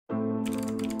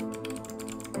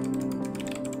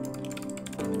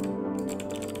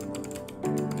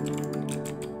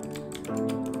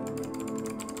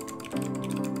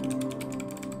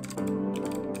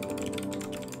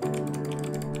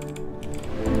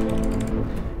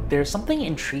There's something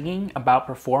intriguing about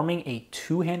performing a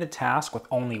two-handed task with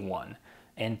only one,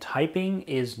 and typing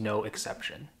is no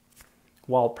exception.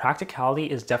 While practicality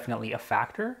is definitely a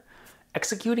factor,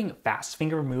 executing fast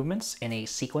finger movements in a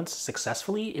sequence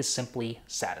successfully is simply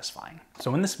satisfying.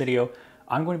 So in this video,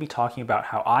 I'm going to be talking about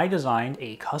how I designed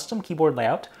a custom keyboard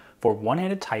layout for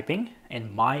one-handed typing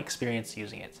and my experience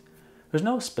using it. There's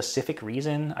no specific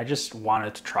reason, I just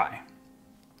wanted to try.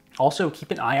 Also,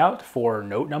 keep an eye out for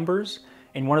note numbers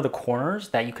in one of the corners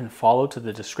that you can follow to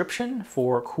the description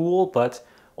for cool but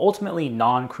ultimately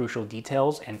non-crucial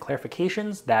details and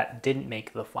clarifications that didn't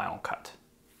make the final cut.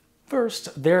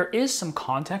 First, there is some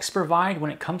context to provide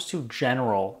when it comes to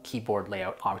general keyboard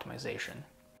layout optimization.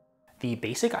 The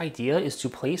basic idea is to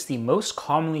place the most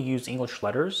commonly used English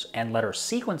letters and letter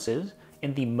sequences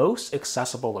in the most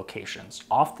accessible locations,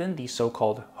 often the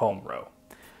so-called home row.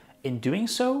 In doing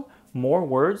so, more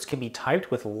words can be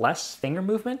typed with less finger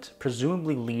movement,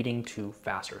 presumably leading to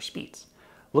faster speeds.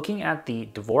 Looking at the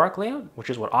Dvorak layout, which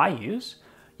is what I use,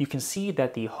 you can see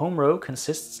that the home row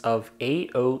consists of A,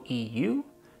 O, E, U,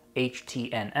 H,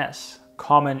 T, N, S,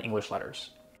 common English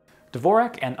letters.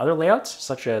 Dvorak and other layouts,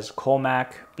 such as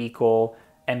Colmac, Beacle,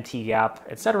 MTGAP,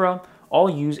 etc., all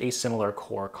use a similar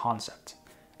core concept.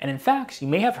 And in fact, you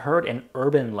may have heard an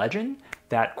urban legend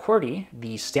that QWERTY,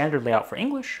 the standard layout for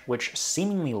English, which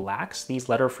seemingly lacks these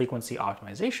letter frequency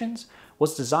optimizations,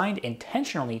 was designed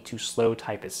intentionally to slow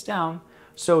typists down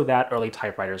so that early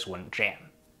typewriters wouldn't jam.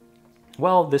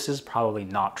 Well, this is probably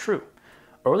not true.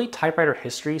 Early typewriter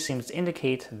history seems to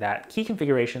indicate that key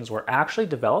configurations were actually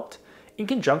developed in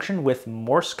conjunction with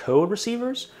Morse code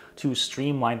receivers to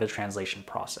streamline the translation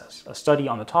process. A study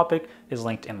on the topic is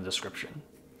linked in the description.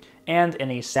 And in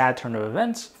a sad turn of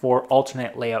events for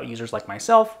alternate layout users like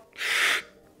myself,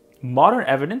 modern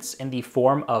evidence in the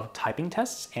form of typing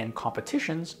tests and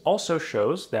competitions also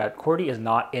shows that QWERTY is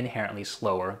not inherently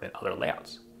slower than other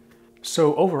layouts.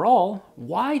 So overall,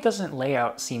 why doesn't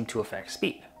layout seem to affect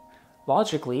speed?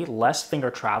 Logically, less finger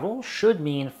travel should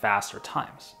mean faster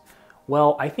times.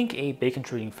 Well, I think a big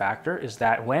contributing factor is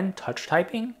that when touch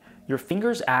typing, your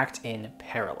fingers act in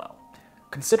parallel.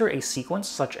 Consider a sequence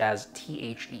such as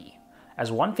THE.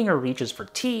 As one finger reaches for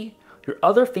T, your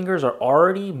other fingers are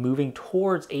already moving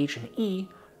towards H and E,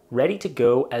 ready to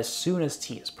go as soon as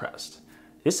T is pressed.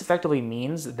 This effectively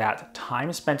means that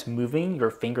time spent moving your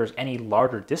fingers any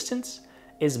larger distance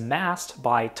is masked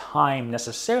by time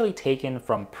necessarily taken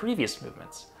from previous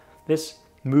movements. This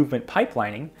movement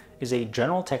pipelining is a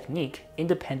general technique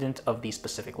independent of the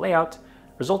specific layout,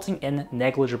 resulting in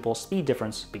negligible speed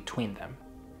difference between them.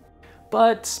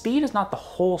 But speed is not the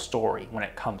whole story when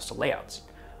it comes to layouts.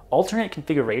 Alternate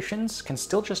configurations can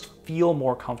still just feel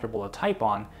more comfortable to type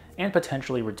on and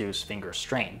potentially reduce finger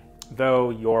strain, though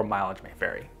your mileage may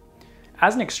vary.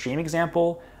 As an extreme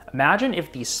example, imagine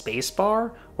if the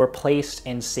spacebar were placed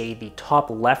in, say, the top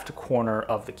left corner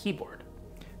of the keyboard.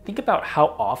 Think about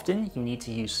how often you need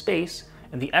to use space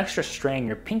and the extra strain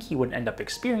your pinky would end up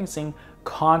experiencing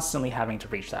constantly having to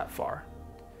reach that far.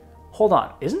 Hold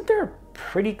on, isn't there a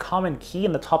pretty common key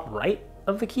in the top right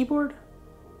of the keyboard?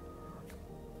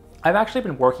 I've actually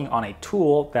been working on a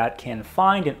tool that can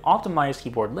find an optimized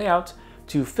keyboard layout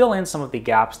to fill in some of the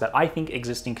gaps that I think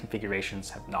existing configurations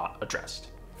have not addressed.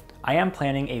 I am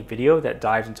planning a video that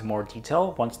dives into more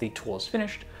detail once the tool is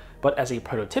finished, but as a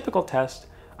prototypical test,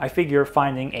 I figure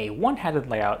finding a one-handed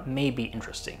layout may be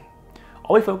interesting.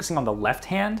 I'll be focusing on the left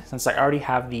hand since I already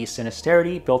have the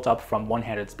sinisterity built up from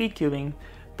one-handed speed cubing,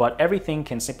 but everything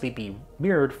can simply be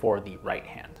mirrored for the right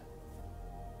hand.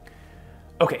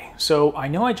 Okay, so I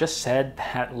know I just said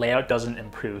that layout doesn't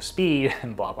improve speed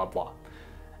and blah blah blah.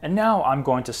 And now I'm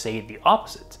going to say the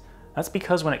opposite. That's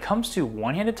because when it comes to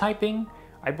one-handed typing,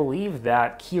 I believe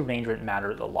that key arrangement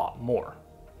matters a lot more.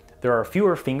 There are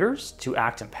fewer fingers to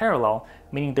act in parallel,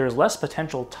 meaning there's less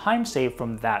potential time saved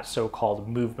from that so-called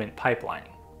movement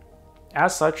pipelining.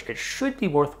 As such, it should be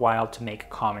worthwhile to make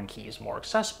common keys more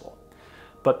accessible.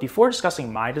 But before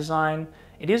discussing my design,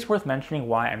 it is worth mentioning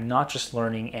why I'm not just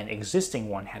learning an existing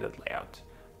one-handed layout,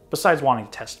 besides wanting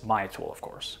to test my tool, of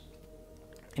course.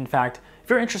 In fact, if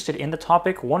you're interested in the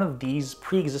topic, one of these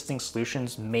pre-existing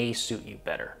solutions may suit you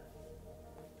better.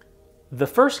 The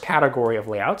first category of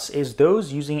layouts is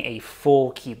those using a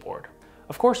full keyboard.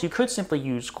 Of course, you could simply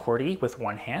use QWERTY with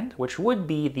one hand, which would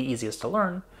be the easiest to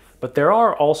learn, but there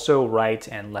are also right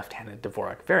and left-handed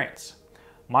Dvorak variants.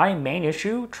 My main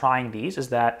issue trying these is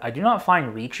that I do not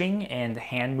find reaching and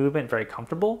hand movement very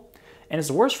comfortable, and it's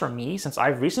worse for me since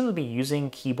I've recently been using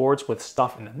keyboards with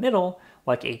stuff in the middle,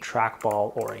 like a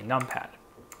trackball or a numpad.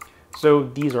 So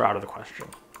these are out of the question.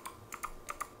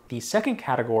 The second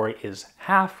category is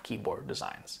half keyboard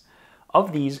designs.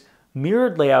 Of these,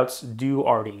 mirrored layouts do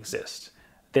already exist.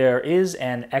 There is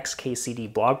an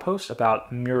XKCD blog post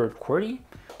about mirrored QWERTY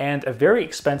and a very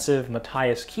expensive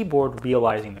Matthias keyboard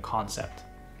realizing the concept.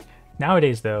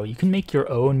 Nowadays though, you can make your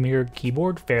own mirrored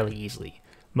keyboard fairly easily.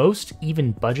 Most,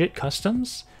 even budget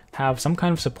customs, have some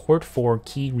kind of support for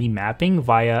key remapping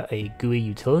via a GUI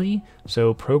utility,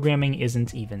 so programming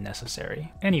isn't even necessary.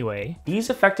 Anyway, these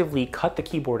effectively cut the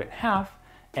keyboard in half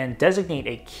and designate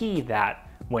a key that,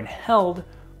 when held,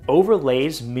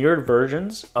 overlays mirrored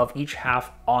versions of each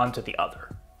half onto the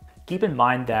other. Keep in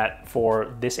mind that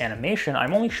for this animation,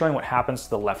 I'm only showing what happens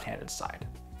to the left-handed side.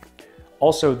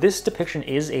 Also, this depiction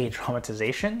is a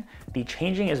dramatization. The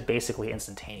changing is basically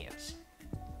instantaneous.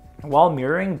 While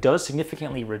mirroring does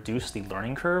significantly reduce the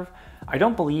learning curve, I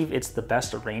don't believe it's the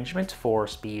best arrangement for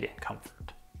speed and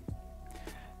comfort.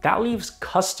 That leaves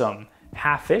custom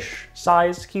half-ish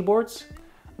sized keyboards.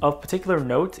 Of particular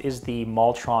note is the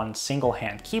Maltron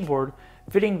single-hand keyboard,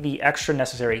 fitting the extra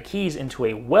necessary keys into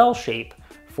a well shape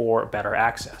for better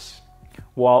access.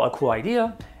 While a cool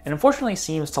idea, it unfortunately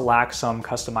seems to lack some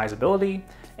customizability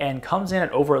and comes in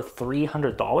at over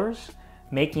 $300,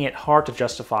 making it hard to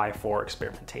justify for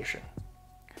experimentation.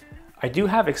 I do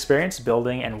have experience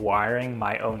building and wiring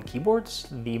my own keyboards,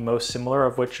 the most similar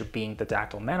of which being the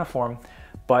Dactyl Maniform,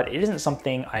 but it isn't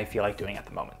something I feel like doing at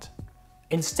the moment.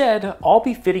 Instead, I'll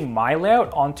be fitting my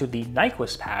layout onto the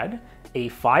Nyquist pad, a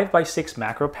 5x6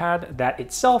 macro pad that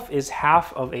itself is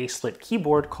half of a slit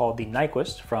keyboard called the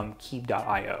Nyquist from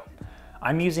Keeb.io.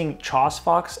 I'm using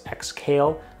Chosfox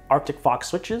Xcale Arctic Fox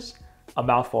switches, a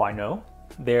mouthful I know.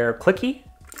 They're clicky,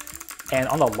 and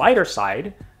on the lighter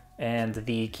side, and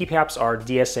the keycaps are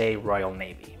DSA Royal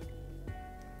Navy.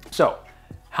 So,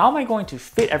 how am I going to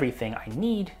fit everything I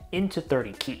need into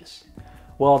 30 keys?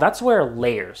 Well, that's where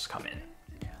layers come in.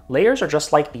 Layers are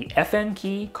just like the FN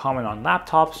key common on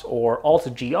laptops or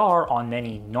Alt-GR on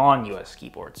many non-US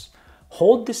keyboards.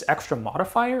 Hold this extra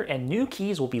modifier and new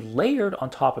keys will be layered on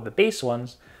top of the base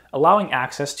ones, allowing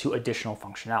access to additional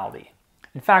functionality.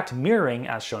 In fact, mirroring,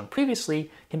 as shown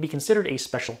previously, can be considered a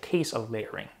special case of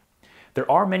layering. There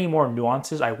are many more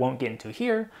nuances I won't get into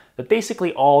here, but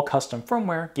basically all custom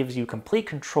firmware gives you complete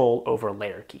control over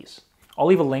layer keys. I'll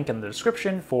leave a link in the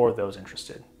description for those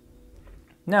interested.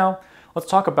 Now, let's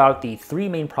talk about the three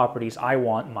main properties I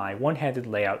want my one-handed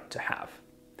layout to have.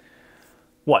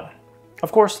 1.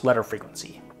 Of course, letter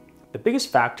frequency. The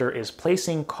biggest factor is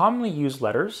placing commonly used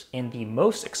letters in the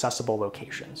most accessible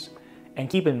locations. And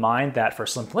keep in mind that for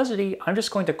simplicity, I'm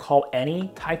just going to call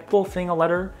any typable thing a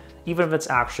letter, even if it's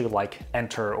actually like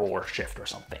Enter or Shift or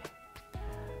something.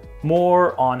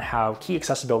 More on how key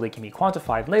accessibility can be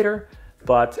quantified later,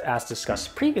 but as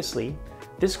discussed previously,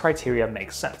 this criteria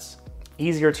makes sense.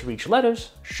 Easier to reach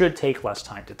letters should take less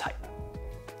time to type.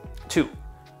 2.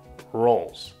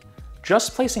 Rolls.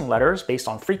 Just placing letters based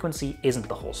on frequency isn't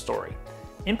the whole story.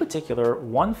 In particular,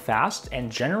 one fast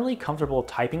and generally comfortable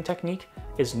typing technique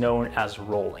is known as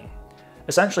rolling.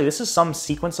 Essentially, this is some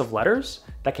sequence of letters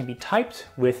that can be typed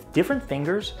with different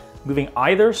fingers moving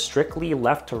either strictly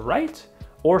left to right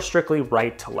or strictly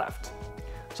right to left.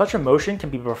 Such a motion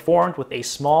can be performed with a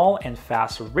small and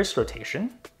fast wrist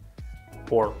rotation,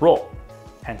 or roll,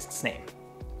 hence its name.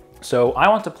 So I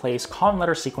want to place common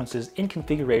letter sequences in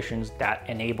configurations that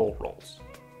enable rolls.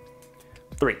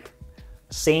 3.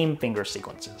 Same finger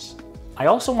sequences. I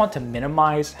also want to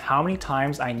minimize how many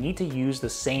times I need to use the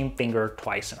same finger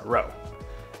twice in a row,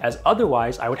 as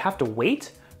otherwise I would have to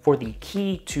wait for the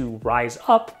key to rise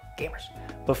up, gamers,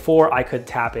 before I could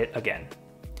tap it again.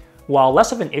 While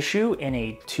less of an issue in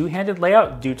a two-handed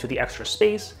layout due to the extra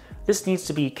space, this needs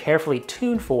to be carefully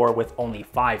tuned for with only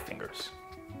 5 fingers.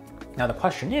 Now the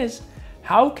question is,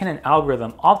 how can an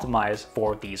algorithm optimize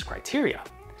for these criteria?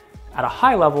 At a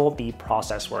high level, the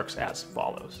process works as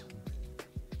follows.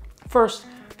 First,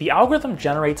 the algorithm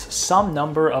generates some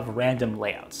number of random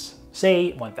layouts,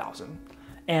 say 1000,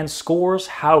 and scores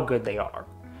how good they are.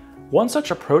 One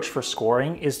such approach for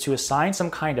scoring is to assign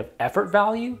some kind of effort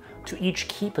value to each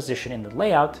key position in the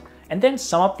layout, and then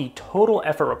sum up the total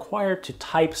effort required to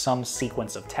type some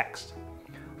sequence of text.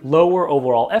 Lower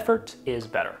overall effort is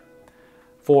better.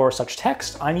 For such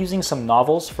text, I'm using some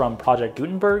novels from Project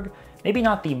Gutenberg, maybe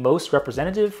not the most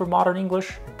representative for modern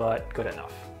English, but good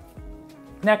enough.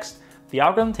 Next, the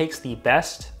algorithm takes the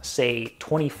best, say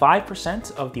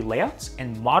 25% of the layouts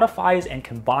and modifies and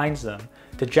combines them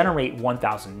to generate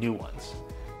 1000 new ones.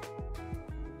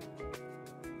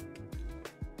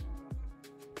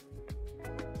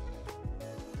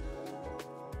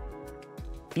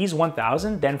 These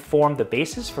 1000 then form the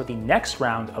basis for the next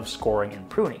round of scoring and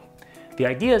pruning. The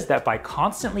idea is that by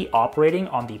constantly operating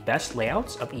on the best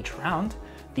layouts of each round,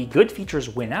 the good features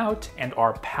win out and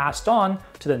are passed on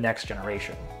to the next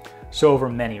generation. So over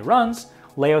many runs,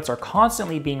 layouts are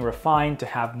constantly being refined to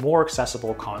have more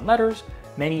accessible common letters,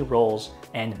 many roles,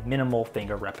 and minimal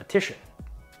finger repetition.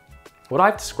 What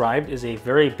I've described is a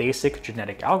very basic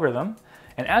genetic algorithm,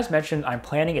 and as mentioned, I'm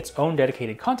planning its own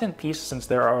dedicated content piece since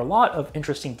there are a lot of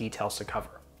interesting details to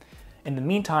cover. In the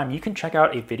meantime, you can check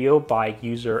out a video by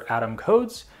user Adam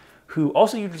Codes, who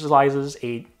also utilizes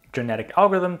a genetic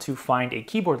algorithm to find a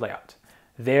keyboard layout.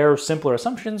 Their simpler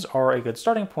assumptions are a good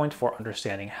starting point for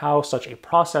understanding how such a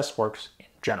process works in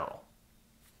general.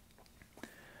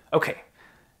 Okay,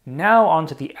 now on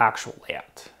to the actual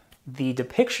layout. The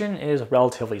depiction is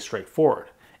relatively straightforward.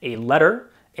 A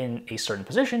letter in a certain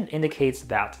position indicates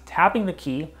that tapping the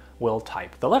key will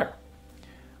type the letter.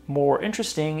 More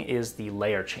interesting is the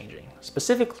layer changing.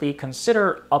 Specifically,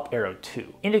 consider up arrow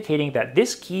 2, indicating that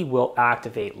this key will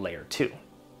activate layer 2.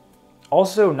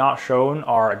 Also not shown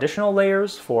are additional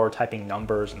layers for typing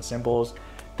numbers and symbols.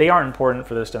 They aren't important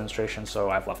for this demonstration, so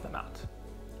I've left them out.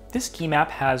 This key map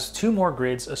has 2 more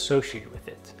grids associated with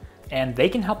it, and they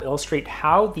can help illustrate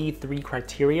how the 3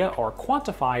 criteria are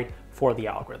quantified for the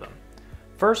algorithm.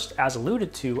 First, as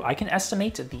alluded to, I can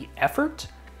estimate the effort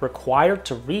required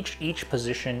to reach each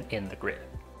position in the grid.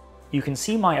 You can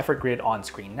see my effort grid on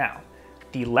screen now.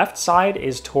 The left side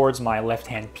is towards my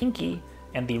left-hand pinky,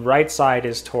 and the right side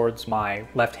is towards my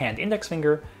left-hand index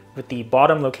finger, with the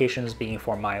bottom locations being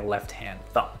for my left-hand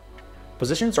thumb.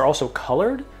 Positions are also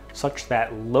colored such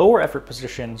that lower effort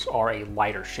positions are a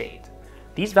lighter shade.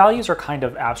 These values are kind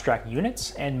of abstract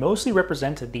units and mostly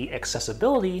represent the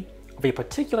accessibility of a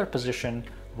particular position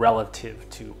relative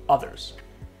to others.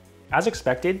 As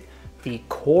expected, the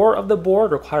core of the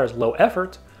board requires low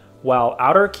effort, while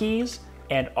outer keys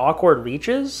and awkward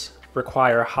reaches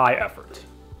require high effort.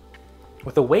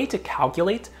 With a way to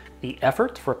calculate the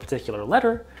effort for a particular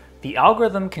letter, the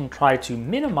algorithm can try to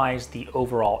minimize the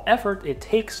overall effort it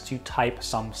takes to type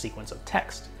some sequence of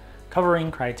text, covering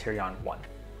criterion 1.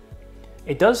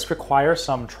 It does require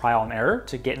some trial and error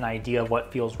to get an idea of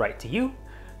what feels right to you,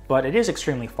 but it is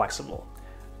extremely flexible.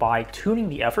 By tuning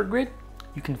the effort grid,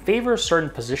 you can favor certain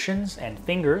positions and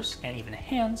fingers, and even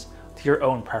hands, to your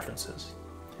own preferences.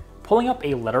 Pulling up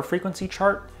a letter frequency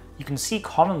chart, you can see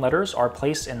common letters are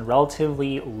placed in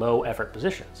relatively low effort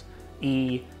positions.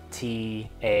 E, T,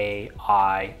 A,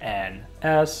 I, N,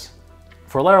 S.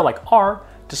 For a letter like R,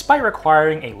 despite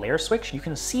requiring a layer switch, you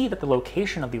can see that the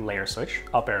location of the layer switch,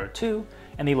 up arrow 2,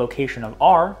 and the location of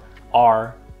R,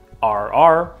 R, R,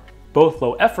 R, both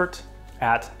low effort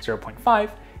at 0.5,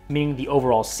 meaning the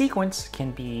overall sequence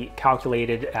can be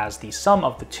calculated as the sum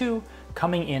of the two,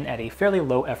 coming in at a fairly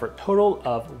low effort total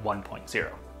of 1.0.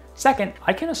 Second,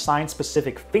 I can assign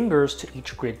specific fingers to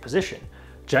each grid position.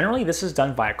 Generally, this is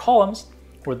done via columns,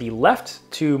 where the left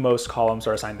 2 most columns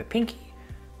are assigned the pinky,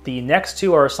 the next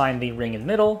 2 are assigned the ring and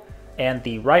middle, and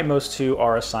the rightmost 2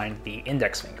 are assigned the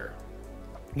index finger.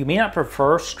 You may not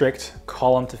prefer strict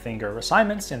column to finger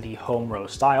assignments in the home row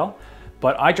style,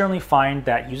 but I generally find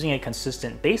that using a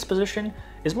consistent base position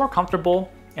is more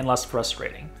comfortable and less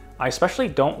frustrating. I especially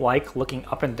don't like looking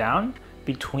up and down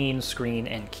between screen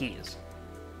and keys.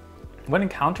 When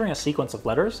encountering a sequence of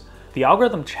letters, the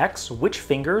algorithm checks which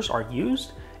fingers are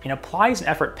used and applies an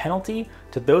effort penalty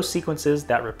to those sequences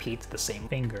that repeat the same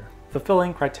finger,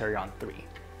 fulfilling criterion 3.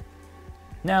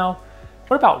 Now,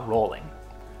 what about rolling?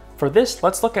 For this,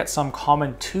 let's look at some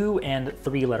common 2 and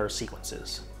 3 letter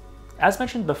sequences. As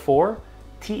mentioned before,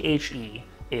 THE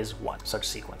is one such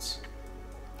sequence.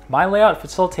 My layout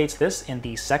facilitates this in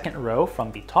the second row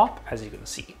from the top, as you can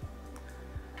see.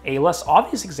 A less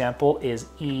obvious example is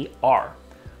ER.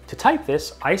 To type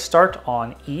this, I start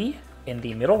on E in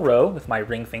the middle row with my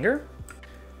ring finger,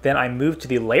 then I move to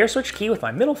the layer switch key with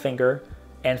my middle finger,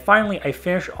 and finally I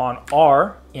finish on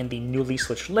R in the newly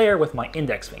switched layer with my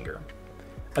index finger.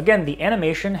 Again, the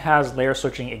animation has layer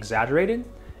switching exaggerated.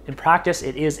 In practice,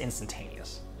 it is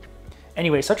instantaneous.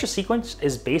 Anyway, such a sequence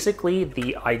is basically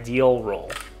the ideal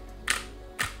roll.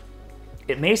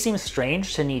 It may seem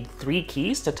strange to need 3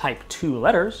 keys to type 2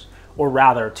 letters, or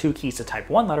rather 2 keys to type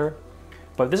 1 letter,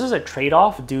 but this is a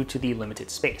trade-off due to the limited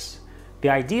space. The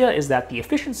idea is that the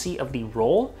efficiency of the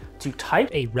roll to type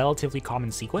a relatively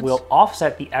common sequence will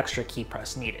offset the extra key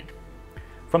press needed.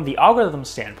 From the algorithm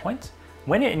standpoint,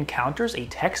 when it encounters a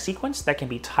text sequence that can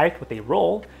be typed with a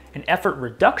roll, an effort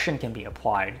reduction can be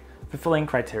applied, fulfilling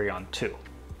criterion 2.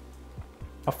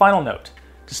 A final note,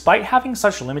 despite having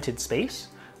such limited space,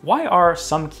 why are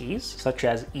some keys, such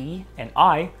as E and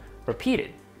I,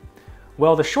 repeated?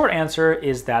 Well, the short answer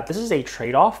is that this is a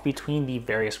trade-off between the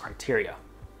various criteria.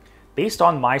 Based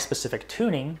on my specific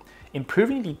tuning,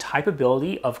 improving the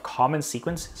typability of common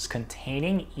sequences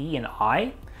containing E and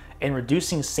I and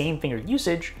reducing same finger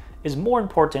usage is more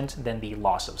important than the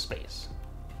loss of space.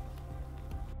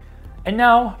 And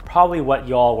now, probably what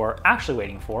y'all were actually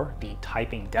waiting for, the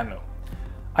typing demo.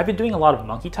 I've been doing a lot of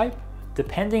monkey type,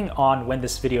 depending on when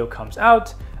this video comes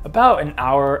out, about an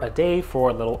hour a day for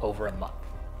a little over a month.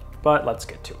 But let's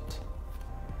get to it.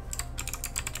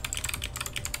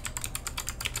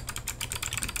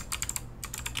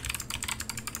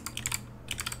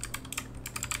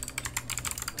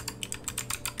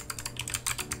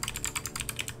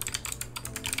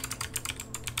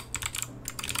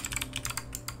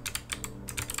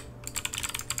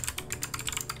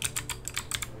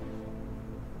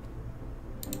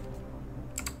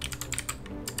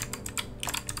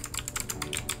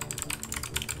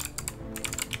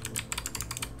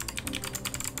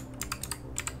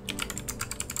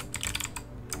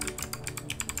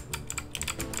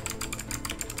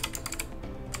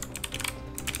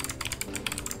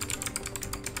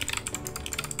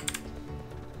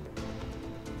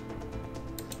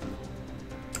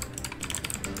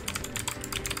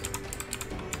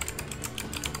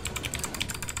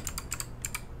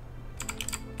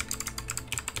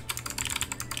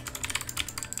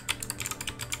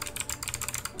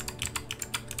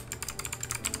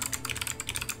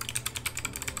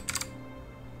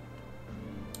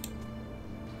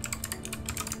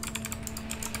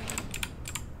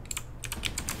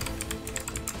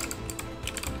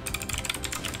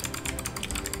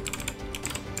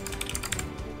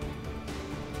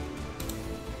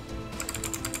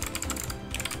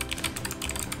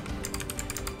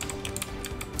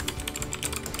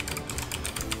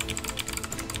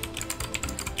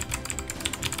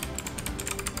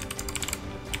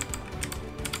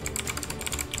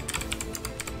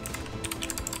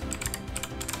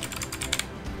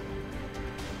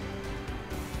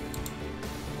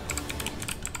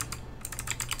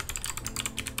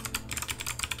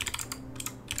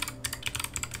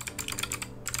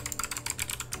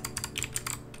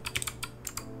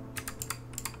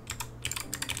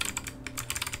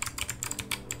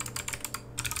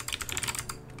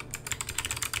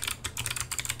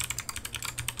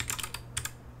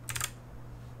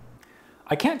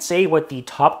 I can't say what the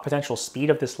top potential speed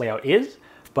of this layout is,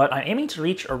 but I'm aiming to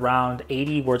reach around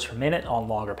 80 words per minute on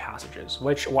longer passages,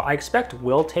 which I expect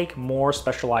will take more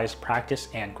specialized practice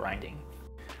and grinding.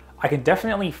 I can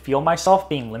definitely feel myself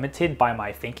being limited by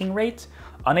my thinking rate,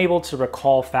 unable to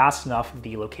recall fast enough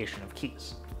the location of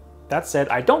keys. That said,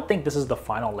 I don't think this is the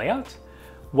final layout.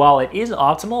 While it is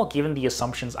optimal given the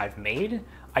assumptions I've made,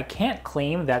 I can't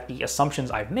claim that the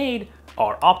assumptions I've made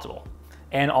are optimal,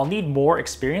 and I'll need more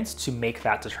experience to make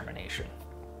that determination.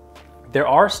 There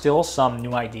are still some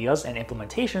new ideas and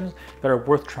implementations that are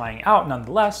worth trying out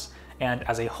nonetheless, and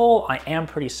as a whole, I am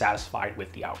pretty satisfied with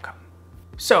the outcome.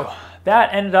 So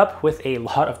that ended up with a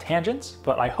lot of tangents,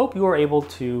 but I hope you were able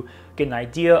to get an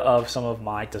idea of some of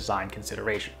my design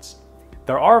considerations.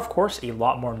 There are, of course, a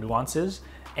lot more nuances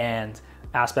and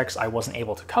aspects I wasn't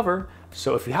able to cover,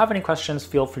 so if you have any questions,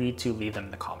 feel free to leave them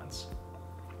in the comments.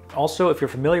 Also, if you're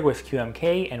familiar with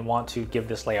QMK and want to give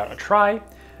this layout a try,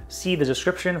 see the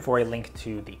description for a link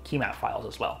to the keymap files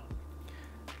as well.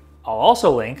 I'll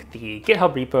also link the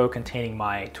GitHub repo containing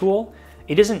my tool.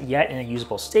 It isn't yet in a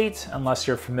usable state unless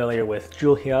you're familiar with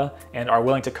Julia and are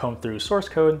willing to comb through source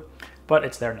code, but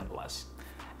it's there nonetheless.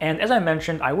 And as I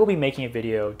mentioned, I will be making a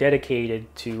video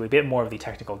dedicated to a bit more of the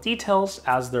technical details,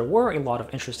 as there were a lot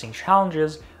of interesting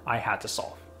challenges I had to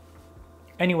solve.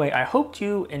 Anyway, I hope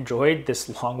you enjoyed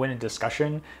this long-winded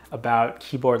discussion about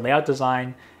keyboard layout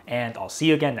design, and I'll see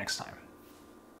you again next time.